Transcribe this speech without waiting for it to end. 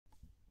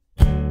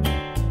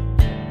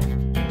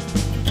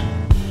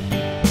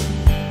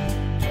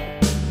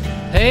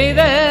Hey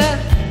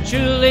there,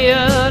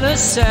 Julian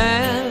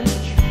Assange.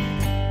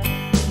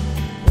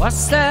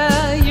 What's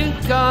that you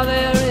got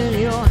there in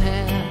your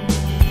hand?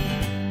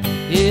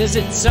 Is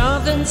it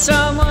something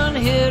someone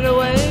hid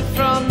away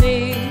from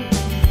me?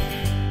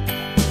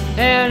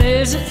 And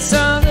is it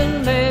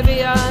something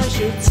maybe I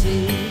should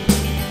see?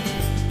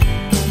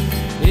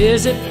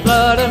 Is it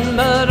blood and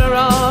murder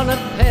on a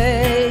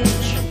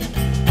page?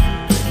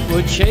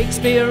 Would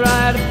Shakespeare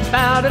write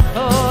about it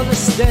for the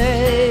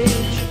stage?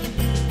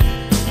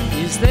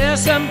 Is there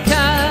some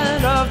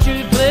kind of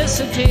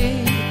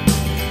duplicity?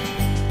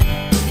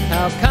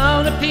 How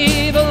come the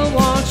people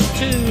want you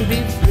to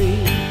be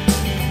free?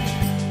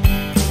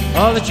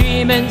 All the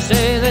G-men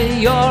say that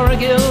you're a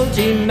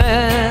guilty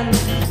man,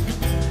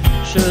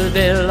 should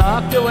be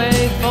locked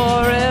away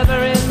forever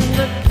in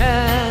the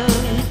can.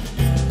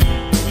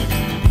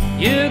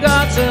 You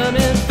got some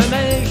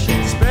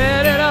information,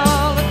 spread it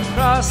all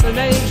across the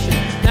nation.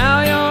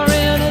 Now you're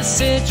in a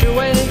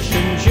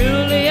situation,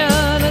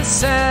 Julian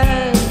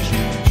Assange.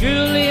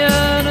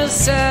 Julian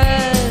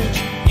Assange,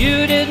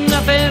 you did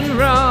nothing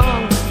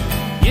wrong.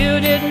 You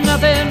did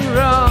nothing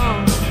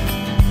wrong.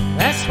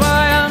 That's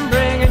why I'm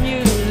bringing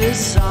you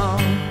this song.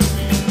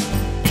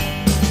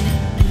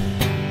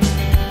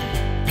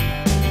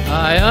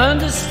 I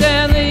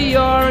understand that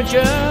you're a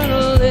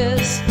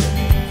journalist.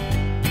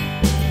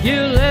 You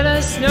let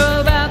us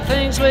know about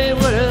things we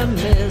would have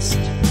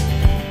missed.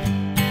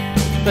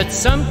 But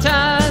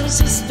sometimes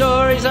the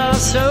stories are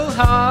so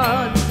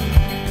hard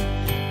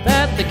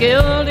that the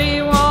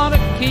guilty want to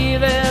keep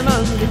them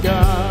under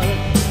guard.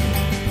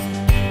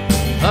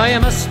 Oh, you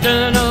must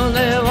have known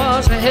there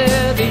was a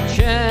heavy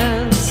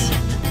chance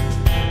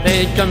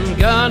they'd come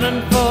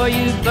gunning for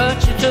you, but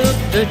you took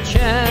the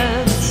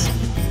chance.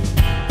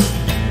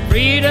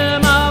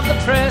 Freedom of the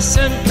press,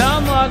 and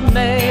come what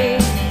may,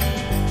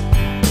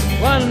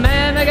 one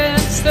man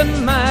against the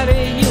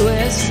mighty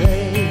USA.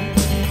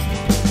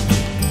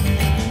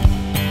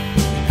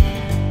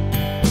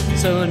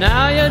 So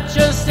now you're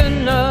just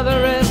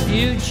another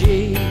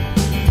refugee,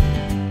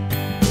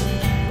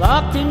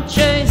 locked in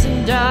chains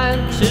and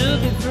dying to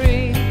be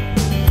free.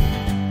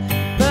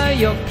 But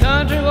your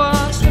country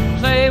wants to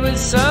play with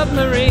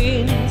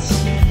submarines,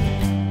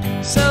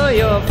 so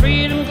your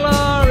freedom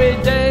glory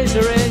days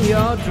are in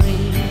your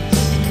dreams.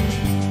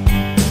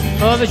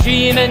 Oh, the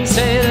G-men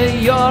say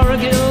that you're a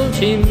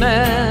guilty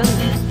man,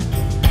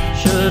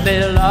 should be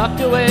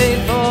locked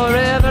away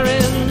forever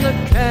in the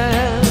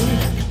can.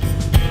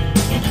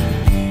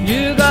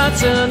 You got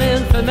some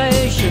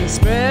information,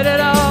 spread it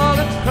all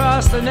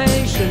across the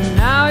nation.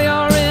 Now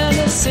you're in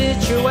a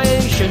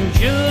situation,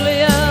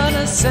 Julian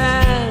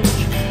Assange.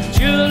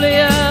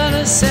 Julian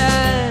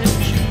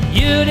Assange,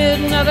 you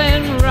did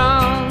nothing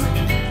wrong.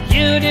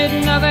 You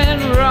did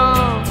nothing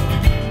wrong.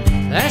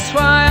 That's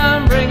why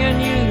I'm bringing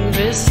you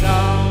this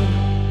song.